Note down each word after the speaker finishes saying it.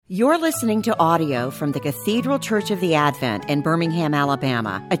You're listening to audio from the Cathedral Church of the Advent in Birmingham,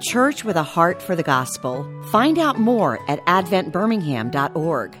 Alabama, a church with a heart for the gospel. Find out more at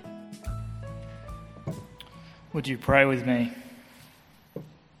adventbirmingham.org. Would you pray with me?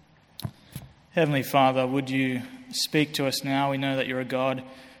 Heavenly Father, would you speak to us now? We know that you're a God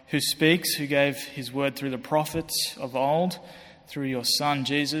who speaks, who gave his word through the prophets of old, through your Son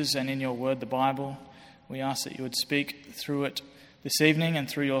Jesus, and in your word, the Bible. We ask that you would speak through it this evening and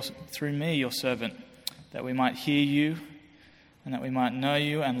through me, your servant, that we might hear you and that we might know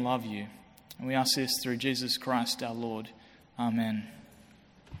you and love you. And we ask this through Jesus Christ our Lord. Amen.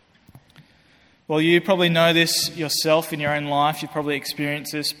 Well, you probably know this yourself in your own life. You've probably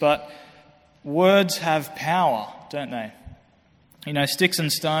experienced this, but words have power, don't they? You know, sticks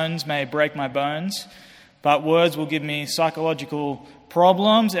and stones may break my bones, but words will give me psychological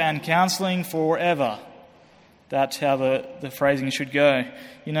problems and counselling forever. That's how the phrasing should go.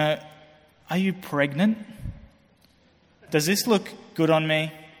 You know, are you pregnant? Does this look good on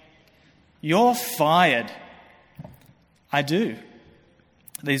me? You're fired. I do.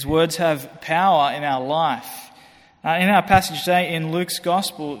 These words have power in our life. In our passage today in Luke's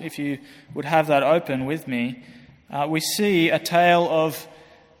Gospel, if you would have that open with me, we see a tale of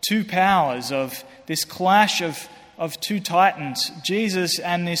two powers, of this clash of two titans, Jesus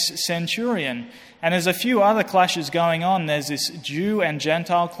and this centurion. And there's a few other clashes going on. There's this Jew and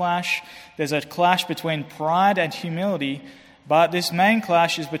Gentile clash. There's a clash between pride and humility. But this main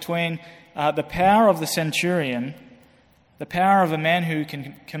clash is between the power of the centurion, the power of a man who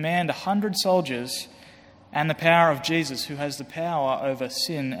can command 100 soldiers, and the power of Jesus, who has the power over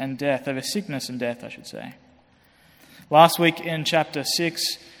sin and death, over sickness and death, I should say. Last week in chapter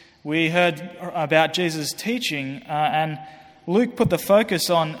 6, we heard about Jesus' teaching, and Luke put the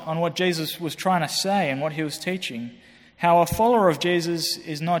focus on what Jesus was trying to say and what he was teaching. How a follower of Jesus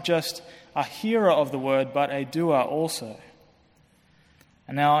is not just a hearer of the word, but a doer also.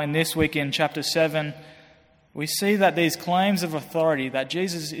 And now in this week in chapter 7, we see that these claims of authority, that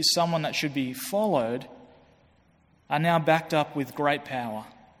Jesus is someone that should be followed, are now backed up with great power.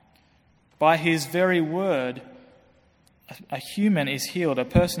 By his very word, a human is healed, a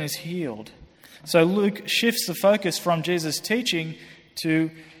person is healed. So Luke shifts the focus from Jesus' teaching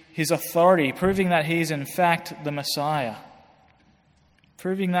to his authority, proving that he is in fact the Messiah,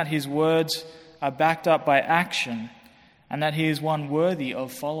 proving that his words are backed up by action and that he is one worthy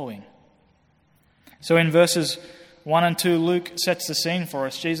of following. So in verses 1 and 2, Luke sets the scene for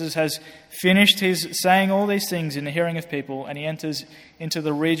us. Jesus has finished his saying all these things in the hearing of people, and he enters into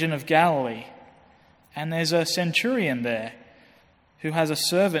the region of Galilee. And there's a centurion there who has a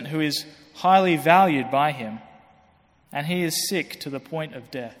servant who is highly valued by him, and he is sick to the point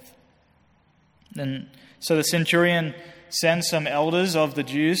of death. And so the centurion sends some elders of the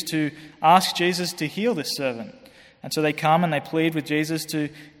Jews to ask Jesus to heal this servant. And so they come and they plead with Jesus to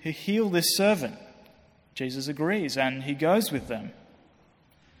heal this servant. Jesus agrees, and he goes with them.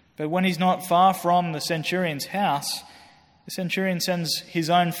 But when he's not far from the centurion's house, the centurion sends his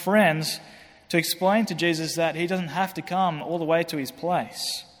own friends to explain to Jesus that he doesn't have to come all the way to his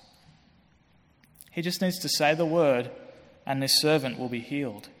place. He just needs to say the word, and this servant will be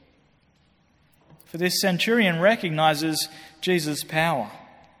healed. For this centurion recognizes Jesus' power.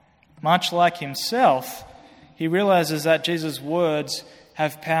 Much like himself, he realizes that Jesus' words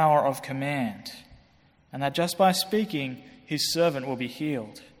have power of command, and that just by speaking, his servant will be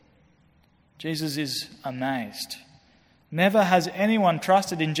healed. Jesus is amazed. Never has anyone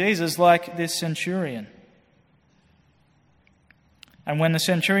trusted in Jesus like this centurion. And when the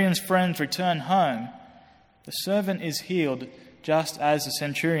centurion's friends return home, the servant is healed just as the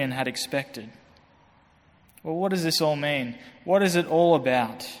centurion had expected. Well, what does this all mean? What is it all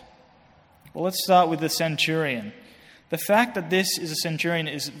about? Well, let's start with the centurion. The fact that this is a centurion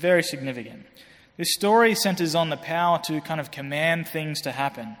is very significant. This story centers on the power to kind of command things to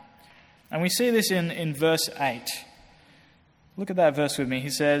happen. And we see this in verse 8. Look at that verse with me. He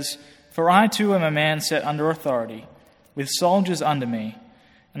says, "For I too am a man set under authority, with soldiers under me.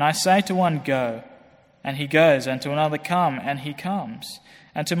 And I say to one, 'Go,' and he goes, and to another, 'Come,' and he comes.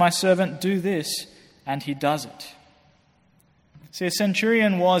 And to my servant, 'Do this,' and he does it." See, a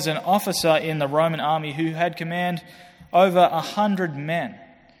centurion was an officer in the Roman army who had command over 100 men.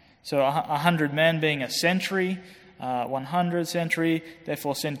 So 100 men being a century, 100 century,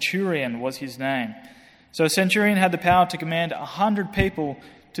 therefore centurion was his name. So a centurion had the power to command 100 people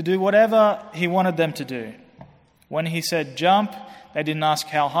to do whatever he wanted them to do. When he said jump, they didn't ask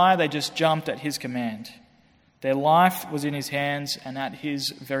how high, they just jumped at his command. Their life was in his hands and at his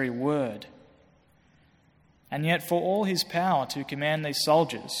very word. And yet for all his power to command these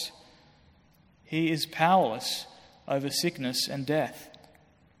soldiers, he is powerless over sickness and death.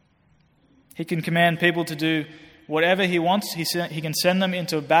 He can command people to do whatever he wants. He can send them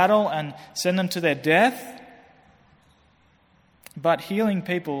into battle and send them to their death. But healing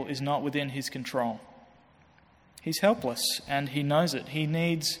people is not within his control. He's helpless and he knows it. He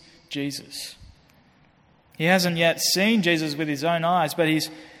needs Jesus. He hasn't yet seen Jesus with his own eyes, but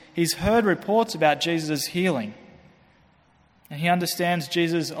he's heard reports about Jesus' healing. And he understands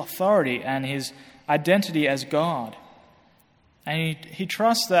Jesus' authority and his identity as God. And he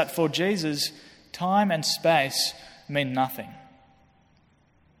trusts that for Jesus, time and space mean nothing.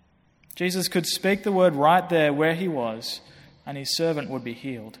 Jesus could speak the word right there where he was, and his servant would be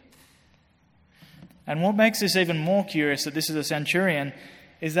healed. And what makes this even more curious, that this is a centurion,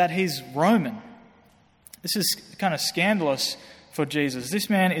 is that he's Roman. This is kind of scandalous for Jesus. This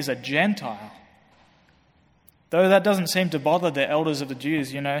man is a Gentile. Though that doesn't seem to bother the elders of the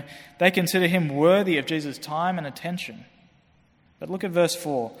Jews, they consider him worthy of Jesus' time and attention. But look at verse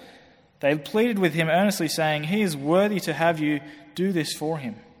 4. They pleaded with him earnestly, saying, "He is worthy to have you do this for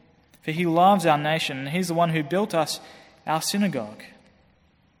him, for he loves our nation, and he's the one who built us our synagogue."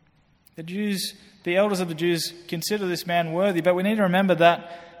 The elders of the Jews consider this man worthy, but we need to remember that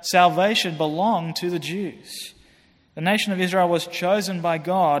salvation belonged to the Jews. The nation of Israel was chosen by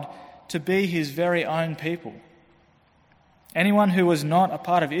God to be his very own people. Anyone who was not a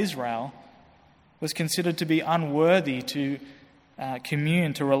part of Israel was considered to be unworthy to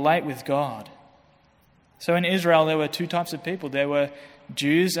commune, to relate with God. So in Israel there were two types of people. There were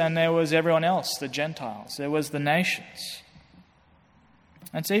Jews and there was everyone else, the Gentiles. There was the nations.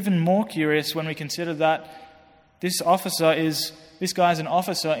 And it's even more curious when we consider that this guy is an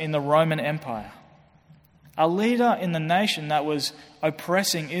officer in the Roman Empire. A leader in the nation that was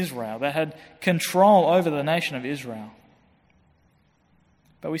oppressing Israel, that had control over the nation of Israel.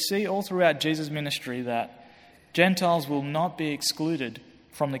 But we see all throughout Jesus' ministry that Gentiles will not be excluded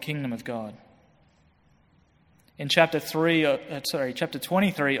from the kingdom of God. In chapter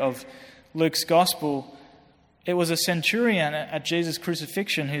 23 of Luke's Gospel, it was a centurion at Jesus'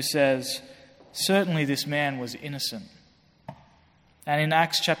 crucifixion who says, "Certainly this man was innocent." And in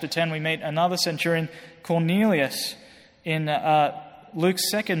Acts chapter 10, we meet another centurion, Cornelius, in Luke's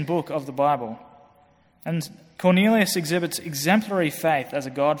second book of the Bible. And Cornelius exhibits exemplary faith as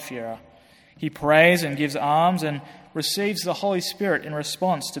a God-fearer. He prays and gives alms and receives the Holy Spirit in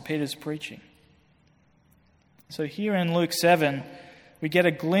response to Peter's preaching. So here in Luke 7, we get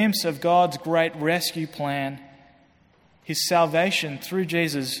a glimpse of God's great rescue plan, his salvation through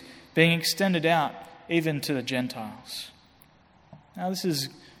Jesus being extended out even to the Gentiles. Now this is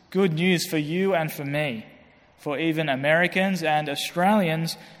good news for you and for me, for even Americans and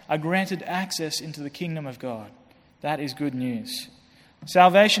Australians are granted access into the kingdom of God. That is good news.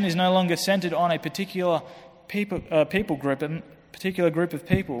 Salvation is no longer centered on a particular people group, a particular group of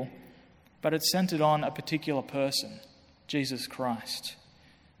people, but it's centered on a particular person, Jesus Christ.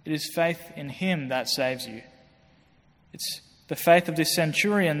 It is faith in him that saves you. It's the faith of this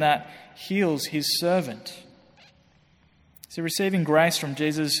centurion that heals his servant. So receiving grace from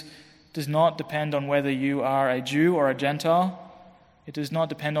Jesus does not depend on whether you are a Jew or a Gentile. It does not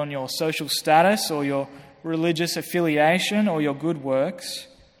depend on your social status or your religious affiliation or your good works.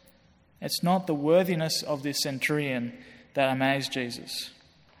 It's not the worthiness of this centurion that amazed Jesus.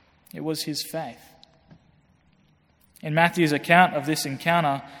 It was his faith. In Matthew's account of this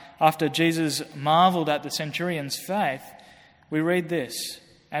encounter, after Jesus marveled at the centurion's faith, we read this,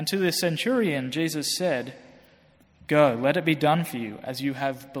 "And to the centurion Jesus said, 'Go, let it be done for you as you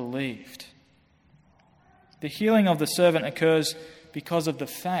have believed.'" The healing of the servant occurs because of the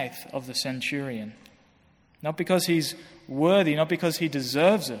faith of the centurion. Not because he's worthy, not because he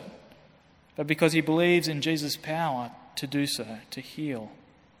deserves it, but because he believes in Jesus' power to do so, to heal.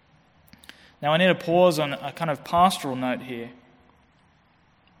 Now I need to pause on a kind of pastoral note here.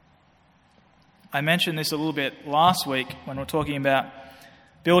 I mentioned this a little bit last week when we were talking about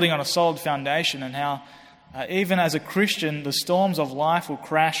building on a solid foundation and how even as a Christian, the storms of life will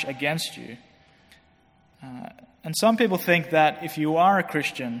crash against you. And some people think that if you are a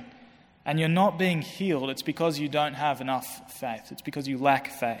Christian and you're not being healed, it's because you don't have enough faith. It's because you lack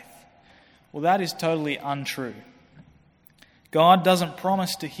faith. Well, that is totally untrue. God doesn't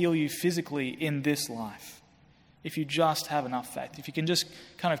promise to heal you physically in this life if you just have enough faith, if you can just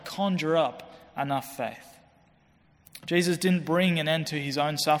kind of conjure up enough faith. Jesus didn't bring an end to his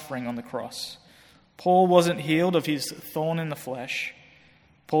own suffering on the cross. Paul wasn't healed of his thorn in the flesh.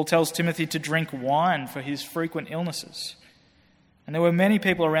 Paul tells Timothy to drink wine for his frequent illnesses. And there were many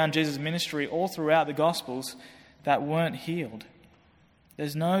people around Jesus' ministry all throughout the Gospels that weren't healed.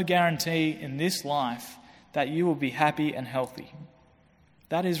 There's no guarantee in this life that you will be happy and healthy.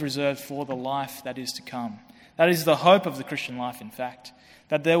 That is reserved for the life that is to come. That is the hope of the Christian life, in fact,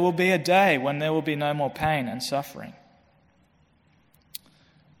 that there will be a day when there will be no more pain and suffering.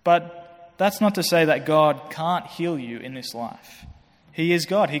 But that's not to say that God can't heal you in this life. He is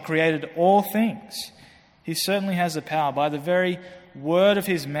God. He created all things. He certainly has the power. By the very word of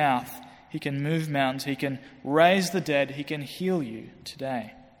his mouth, he can move mountains, he can raise the dead, he can heal you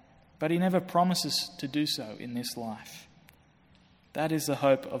today. But he never promises to do so in this life. That is the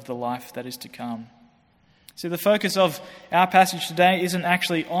hope of the life that is to come. See, the focus of our passage today isn't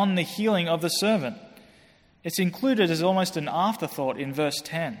actually on the healing of the servant. It's included as almost an afterthought in verse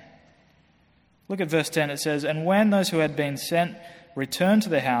 10. Look at verse 10. It says, "And when those who had been sent returned to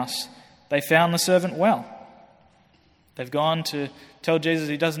the house, they found the servant well." They've gone to tell Jesus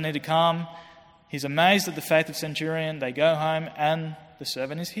he doesn't need to come. He's amazed at the faith of centurion. They go home and the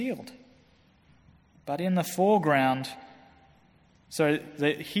servant is healed. But in the foreground, so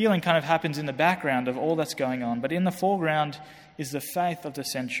the healing kind of happens in the background of all that's going on. But in the foreground is the faith of the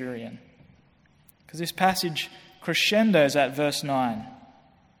centurion. Because this passage crescendos at verse 9.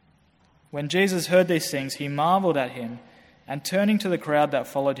 When Jesus heard these things, he marveled at him, and turning to the crowd that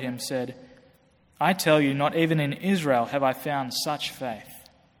followed him, said, "I tell you, not even in Israel have I found such faith."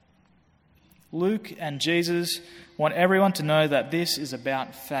 Luke and Jesus want everyone to know that this is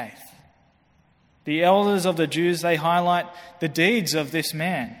about faith. The elders of the Jews, they highlight the deeds of this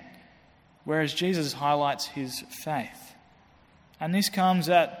man, whereas Jesus highlights his faith. And this comes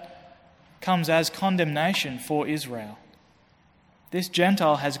as condemnation for Israel. This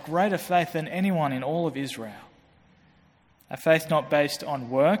Gentile has greater faith than anyone in all of Israel. A faith not based on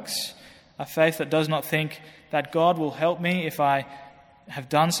works, a faith that does not think that God will help me if I have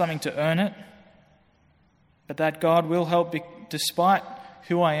done something to earn it, but that God will help despite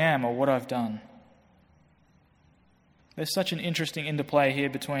who I am or what I've done. There's such an interesting interplay here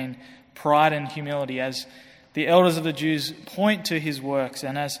between pride and humility as the elders of the Jews point to his works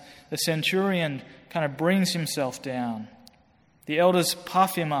and as the centurion kind of brings himself down. The elders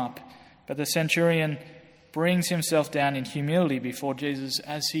puff him up, but the centurion brings himself down in humility before Jesus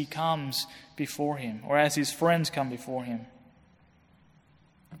as he comes before him, or as his friends come before him.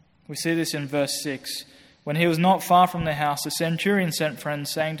 We see this in verse 6. When he was not far from the house, the centurion sent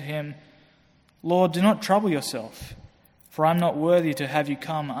friends, saying to him, "Lord, do not trouble yourself, for I am not worthy to have you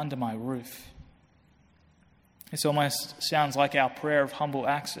come under my roof." This almost sounds like our prayer of humble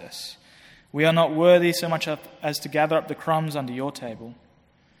access. We are not worthy so much as to gather up the crumbs under your table.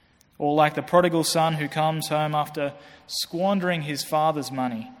 Or like the prodigal son who comes home after squandering his father's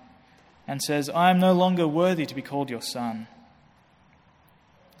money and says, "I am no longer worthy to be called your son."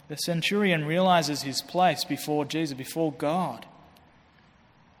 The centurion realizes his place before Jesus, before God.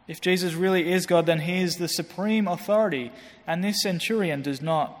 If Jesus really is God, then he is the supreme authority, and this centurion does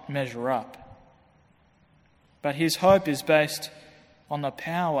not measure up. But his hope is based on the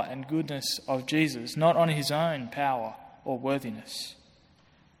power and goodness of Jesus, not on his own power or worthiness.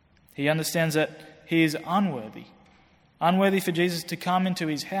 He understands that he is unworthy for Jesus to come into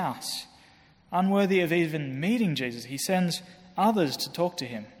his house, unworthy of even meeting Jesus. He sends others to talk to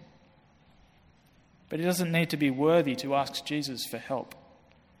him. But he doesn't need to be worthy to ask Jesus for help.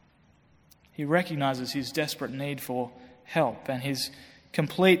 He recognizes his desperate need for help and his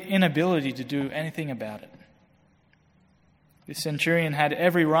complete inability to do anything about it. The centurion had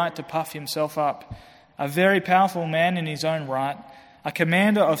every right to puff himself up, a very powerful man in his own right, a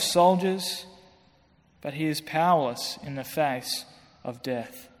commander of soldiers, but he is powerless in the face of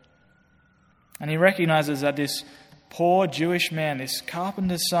death. And he recognizes that this poor Jewish man, this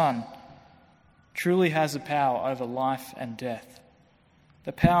carpenter's son, truly has the power over life and death,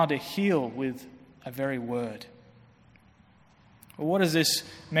 the power to heal with a very word. Well, what does this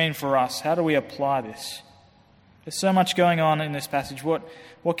mean for us? How do we apply this? There's so much going on in this passage. What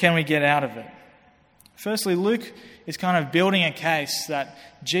can we get out of it? Firstly, Luke is kind of building a case that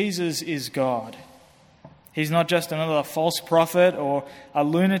Jesus is God. He's not just another false prophet or a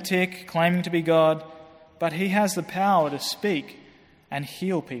lunatic claiming to be God, but he has the power to speak and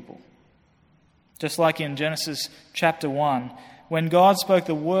heal people. Just like in Genesis chapter 1, when God spoke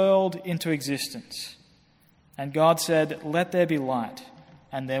the world into existence, and God said, "Let there be light,"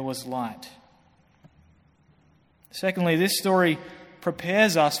 and there was light. Secondly, this story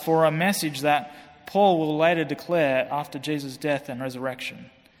prepares us for a message that Paul will later declare after Jesus' death and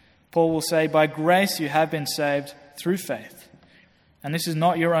resurrection. Paul will say, "By grace you have been saved through faith. And this is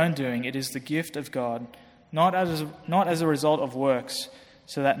not your own doing, it is the gift of God, not as a result of works,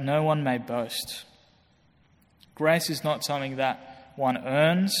 so that no one may boast. Grace is not something that one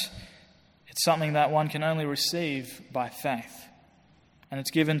earns. It's something that one can only receive by faith. And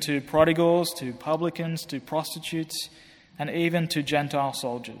it's given to prodigals, to publicans, to prostitutes, and even to Gentile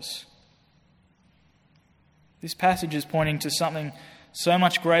soldiers. This passage is pointing to something so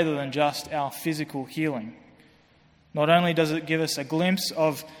much greater than just our physical healing. Not only does it give us a glimpse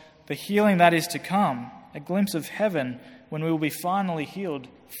of the healing that is to come, a glimpse of heaven when we will be finally healed,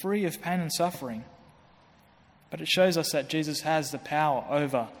 free of pain and suffering, but it shows us that Jesus has the power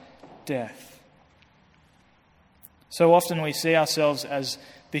over death. So often we see ourselves as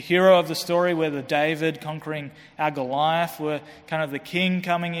the hero of the story, whether David conquering our Goliath were kind of the king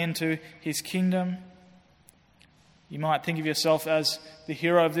coming into his kingdom. You might think of yourself as the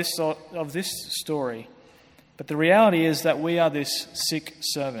hero of this story. But the reality is that we are this sick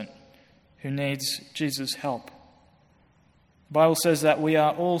servant who needs Jesus' help. The Bible says that we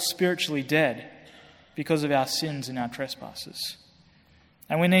are all spiritually dead because of our sins and our trespasses.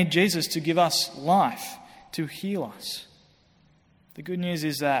 And we need Jesus to give us life, to heal us. The good news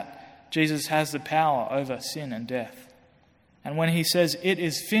is that Jesus has the power over sin and death. And when he says it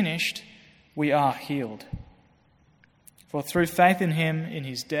is finished, we are healed. For through faith in him, in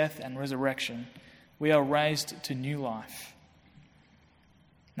his death and resurrection, we are raised to new life.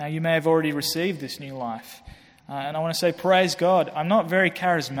 Now, you may have already received this new life. And I want to say, praise God. I'm not very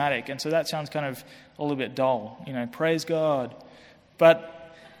charismatic, and so that sounds kind of a little bit dull. Praise God.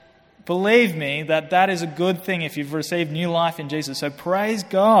 But believe me that is a good thing if you've received new life in Jesus. So praise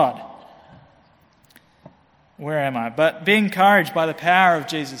God. Where am I? But be encouraged by the power of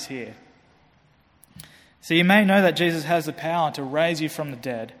Jesus here. So you may know that Jesus has the power to raise you from the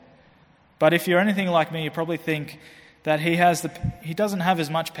dead. But if you're anything like me, you probably think that he doesn't have as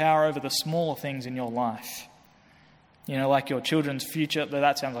much power over the smaller things in your life. Like your children's future.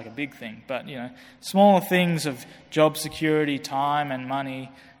 That sounds like a big thing. But, smaller things of job security, time and money,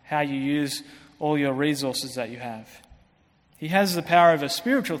 how you use all your resources that you have. He has the power over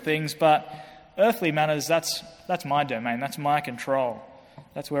spiritual things, but earthly matters, that's my domain. That's my control.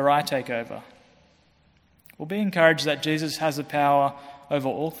 That's where I take over. Well, be encouraged that Jesus has the power over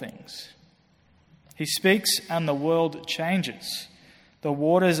all things. He speaks and the world changes. The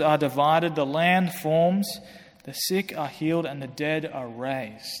waters are divided, the land forms, the sick are healed, and the dead are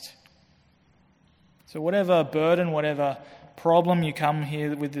raised. So whatever burden, whatever problem you come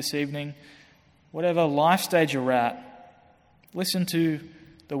here with this evening, whatever life stage you're at, listen to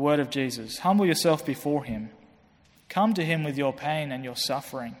the word of Jesus. Humble yourself before him. Come to him with your pain and your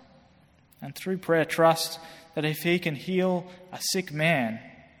suffering. And through prayer, trust that if he can heal a sick man,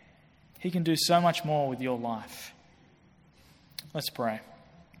 he can do so much more with your life. Let's pray.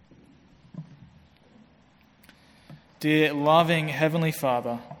 Dear loving Heavenly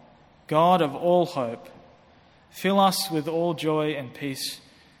Father, God of all hope, fill us with all joy and peace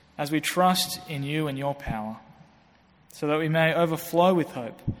as we trust in you and your power, so that we may overflow with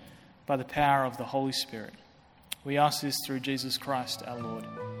hope by the power of the Holy Spirit. We ask this through Jesus Christ our Lord.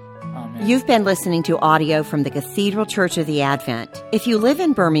 Amen. You've been listening to audio from the Cathedral Church of the Advent. If you live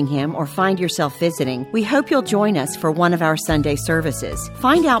in Birmingham or find yourself visiting, we hope you'll join us for one of our Sunday services.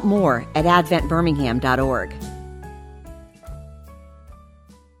 Find out more at adventbirmingham.org.